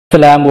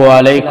السلام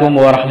علیکم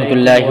ورحمۃ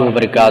اللہ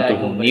وبرکاتہ۔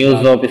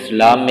 نیوز آف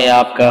اسلام میں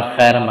آپ کا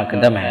خیر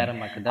مقدم ہے۔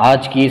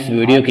 آج کی اس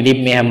ویڈیو کلپ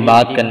میں ہم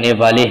بات کرنے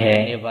والے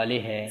ہیں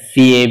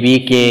سی اے بی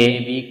کے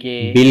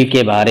بل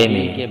کے بارے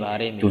میں۔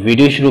 تو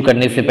ویڈیو شروع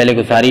کرنے سے پہلے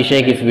گزارش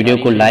ہے کہ اس ویڈیو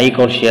کو لائک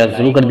اور شیئر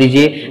ضرور کر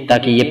دیجئے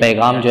تاکہ یہ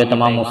پیغام جو ہے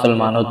تمام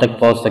مسلمانوں تک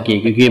پہنچ سکے،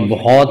 کیونکہ یہ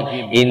بہت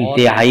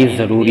انتہائی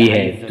ضروری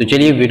ہے۔ تو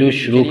چلیے ویڈیو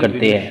شروع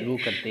کرتے ہیں۔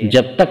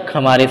 جب تک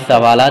ہمارے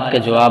سوالات کا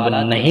جواب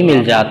نہیں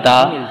مل جاتا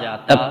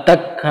تب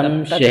تک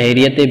ہم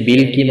شہریت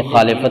بل کی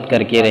مخالفت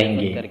کر کے رہیں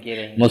گے۔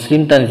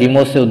 مسلم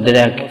تنظیموں سے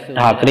ایہتجاج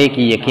ٹھاکرے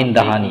کی یقین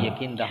دہانی۔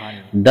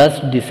 10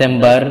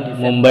 دسمبر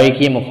ممبئی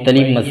کی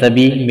مختلف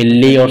مذہبی،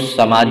 ملی اور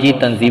سماجی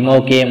تنظیموں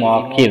کے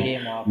موقف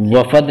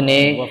وفد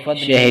نے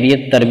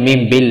شہریت ترمیم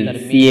بل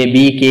سی اے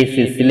بی کے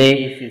سلسلے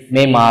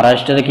میں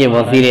مہاراشٹر کے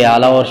وزیر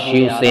اعلیٰ اور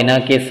شیو سینا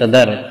کے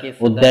صدر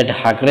ایہتجاج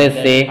ٹھاکرے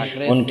سے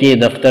ان کے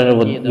دفتر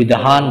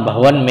ودھان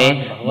بھون میں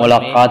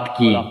ملاقات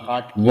کی۔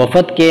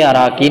 وفد کے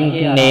اراکین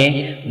نے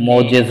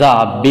مجوزہ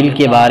بل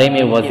کے بارے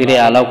میں وزیر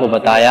اعلیٰ کو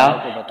بتایا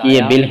کہ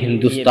یہ بل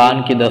ہندوستان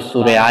کے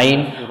دستور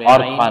آئین اور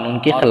قانون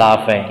کے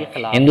خلاف ہے۔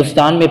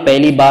 ہندوستان میں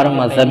پہلی بار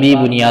مذہبی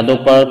بنیادوں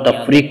پر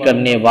تفریق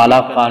کرنے والا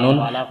قانون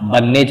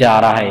بننے جا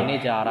رہا ہے۔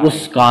 اس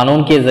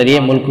قانون کے ذریعے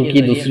ملک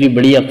کی دوسری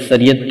بڑی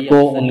اکثریت کو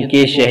ان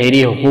کے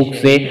شہری حقوق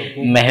سے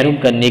محروم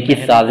کرنے کی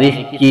سازش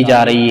کی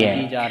جا رہی ہے۔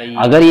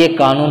 اگر یہ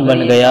قانون بن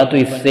گیا تو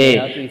اس سے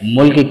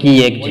ملک کی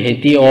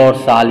یکجہتی اور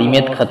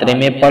سالمیت خطرے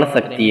میں پڑ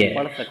سکتی ہے۔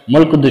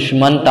 ملک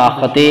دشمن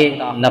طاقتیں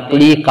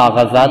نقلی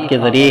کاغذات کے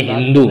ذریعے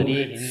ہندو،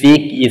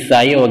 سکھ،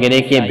 عیسائی وغیرہ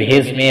کے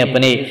بھیس میں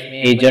اپنے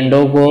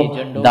ایجنڈوں کو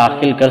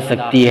داخل کر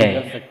سکتی ہے۔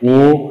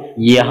 وہ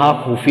یہاں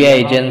خفیہ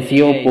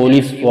ایجنسیوں،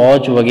 پولیس،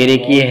 فوج وغیرہ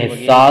کی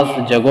حساس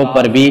جگہوں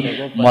پر بھی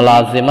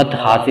ملازمت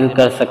حاصل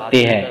کر سکتے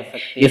ہیں۔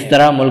 اس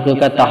طرح ملک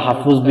کا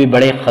تحفظ بھی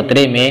بڑے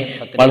خطرے میں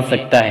پڑ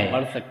سکتا ہے۔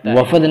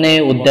 وفد نے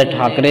ایہتجاج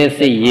ٹھاکرے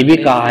سے یہ بھی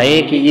کہا ہے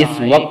کہ اس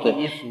وقت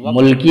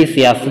ملکی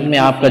سیاست میں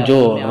آپ کا جو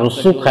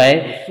رسوخ ہے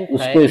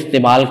اس کو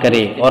استعمال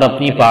کرے اور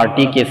اپنی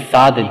پارٹی کے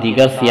ساتھ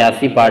دیگر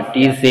سیاسی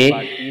پارٹی سے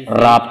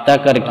رابطہ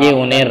کر کے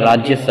انہیں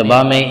راجیہ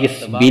سبھا میں اس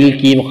بل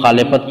کی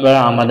مخالفت پر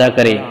آمادہ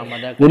کرے۔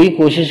 پوری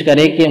کوشش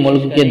کرے کہ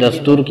ملک کے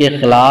دستور کے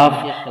خلاف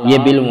یہ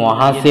بل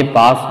وہاں سے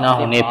پاس نہ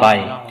ہونے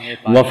پائے۔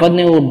 وفد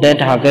نے ایہتجاج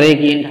ٹھاکرے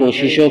کی ان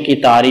کوششوں کی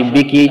تعریف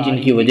بھی کی جن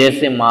کی وجہ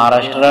سے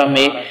مہاراشٹر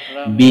میں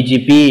بی جے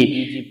پی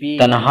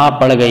تنہا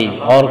پڑ گئی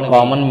اور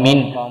کامن مین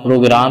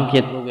پروگرام کے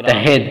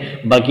تحت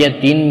بقیہ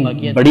 3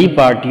 بڑی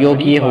پارٹیوں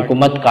کی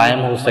حکومت قائم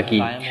ہو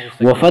سکی۔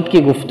 وفد کی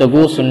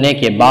گفتگو سننے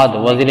کے بعد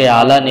وزیر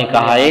اعلیٰ نے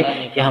کہا ہے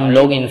کہ ہم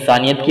لوگ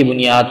انسانیت کی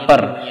بنیاد پر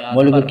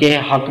ملک کے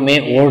حق میں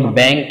ووٹ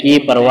بینک کی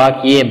پرواہ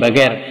کیے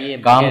بغیر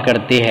کام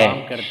کرتے ہیں۔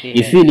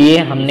 اسی لیے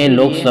ہم نے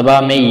لوک سبھا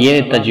میں یہ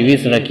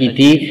تجویز رکھی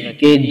تھی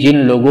کہ جن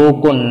لوگوں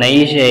کو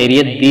نئی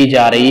شہریت دی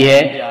جا رہی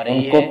ہے ان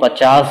کو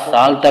 50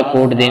 سال تک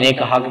ووٹ دینے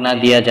کا حق نہ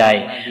دیا جائے۔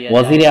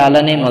 وزیر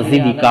اعلیٰ نے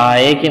مزید کہا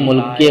ہے کہ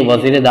ملک کے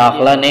وزیر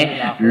داخلہ نے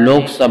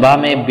لوک سبھا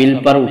میں بل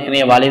پر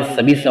اٹھنے والے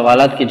سبھی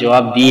سوالات کے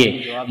جواب دیے،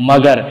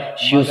 مگر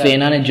شیو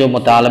سینا نے جو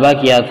مطالبہ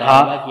کیا تھا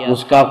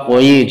اس کا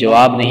کوئی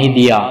جواب نہیں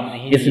دیا۔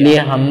 اس لیے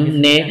ہم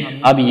نے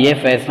اب یہ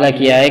فیصلہ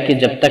کیا ہے کہ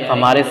جب تک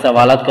ہمارے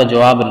سوالات کا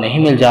جواب نہیں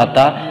مل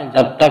جاتا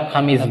تب تک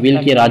ہم اس بل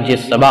کی راجیہ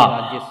سبھا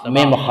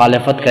میں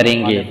مخالفت کریں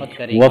گے۔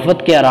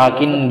 وفد کے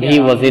اراکین بھی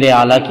وزیر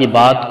اعلیٰ کی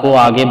بات کو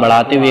آگے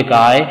بڑھاتے ہوئے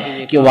کہا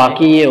ہے کہ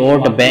واقعی یہ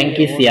ووٹ بینک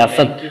کی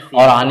سیاست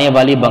اور آنے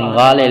والی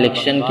بنگال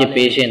الیکشن کے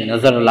پیش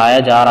نظر لایا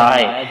جا رہا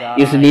ہے۔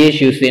 اس لیے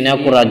شیو سینا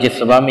کو راجیہ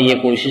سبھا میں یہ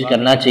کوشش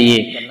کرنا چاہیے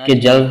کہ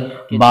جلد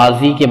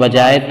بازی کے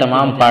بجائے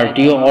تمام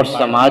پارٹیوں اور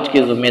سماج کے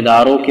ذمہ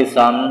داروں کے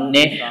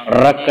سامنے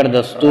رکھ کر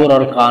دستور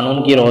اور قانون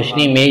کی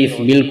روشنی میں اس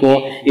بل کو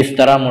اس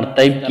طرح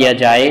مرتب کیا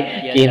جائے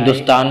کہ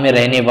ہندوستان میں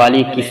رہنے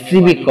والی کسی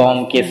بھی قوم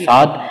کے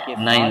ساتھ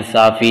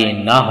ناانصافی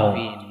نہ ہو۔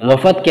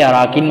 وفد کے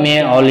اراکین میں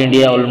آل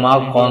انڈیا علماء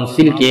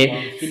کونسل کے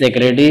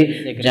سیکریٹری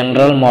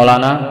جنرل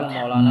مولانا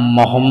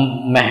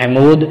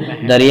محمود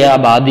دریا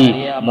آبادی،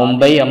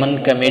 ممبئی امن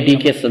کمیٹی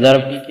کے صدر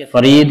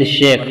فرید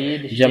شیخ،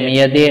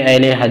 جمعیت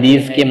اہل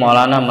حدیث کے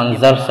مولانا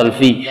منظر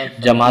سلفی،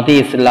 جماعت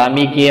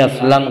اسلامی کے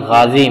اسلم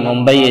غازی،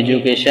 Mumbai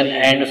education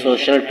and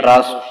social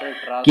trust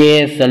کے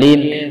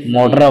سلیم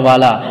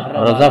موٹروالا،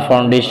 رضا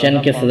فاؤنڈیشن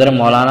کے صدر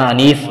مولانا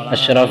انیس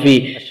اشرفی،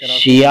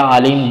 شیعہ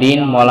عالم دین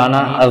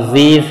مولانا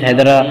عزیز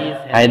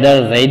حیدر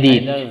زیدی،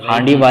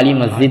 ہانڈی والی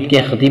مسجد کے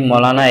خطیب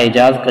مولانا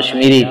اعجاز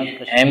کشمیری،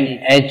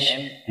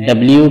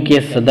 MHW کے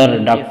صدر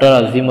ڈاکٹر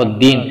عظیم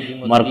الدین،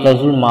 مرکز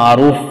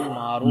المعروف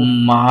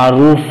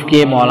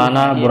کے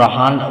مولانا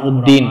برہان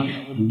الدین،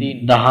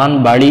 دہان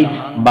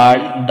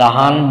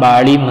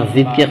باڑی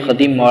مسجد کے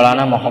خطیب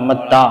مولانا محمد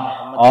طا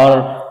اور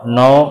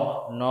نو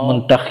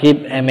منتخب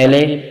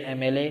MLA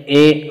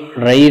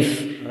رئیس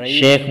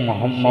शेख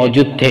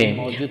موجود تھے۔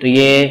 تو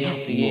یہ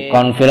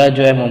کانفرنس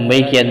جو ہے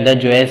ممبئی کے اندر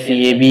جو ہے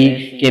CAB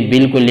کے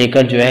بل کو لے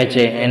کر جو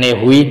ہے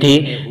ہوئی تھی۔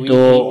 تو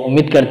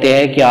امید کرتے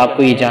ہیں کہ آپ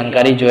کو یہ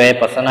جانکاری جو ہے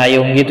پسند آئی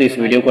ہوں گی، تو اس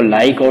ویڈیو کو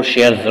لائک اور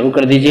شیئر ضرور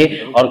کر دیجئے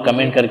اور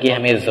کمنٹ کر کے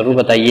ہمیں ضرور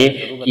بتائیے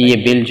کہ یہ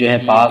بل جو ہے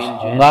پاس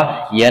ہوگا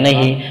یا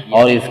نہیں،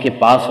 اور اس کے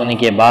پاس ہونے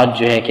کے بعد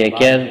جو ہے کہ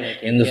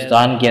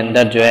ہندوستان کے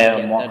اندر جو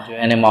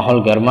ہے ماحول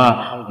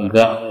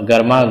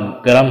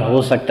گرم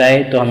ہو سکتا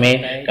ہے، تو ہمیں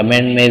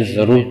کمنٹ میں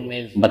ضرور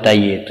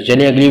بتائیے۔ تو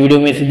چلیے اگلی ویڈیو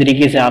میں اسی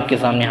طریقے سے آپ کے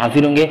سامنے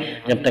حاضر ہوں گے،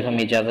 جب تک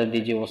ہمیں اجازت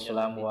دیجیے۔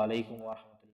 والسلام علیکم ورحمۃ اللہ۔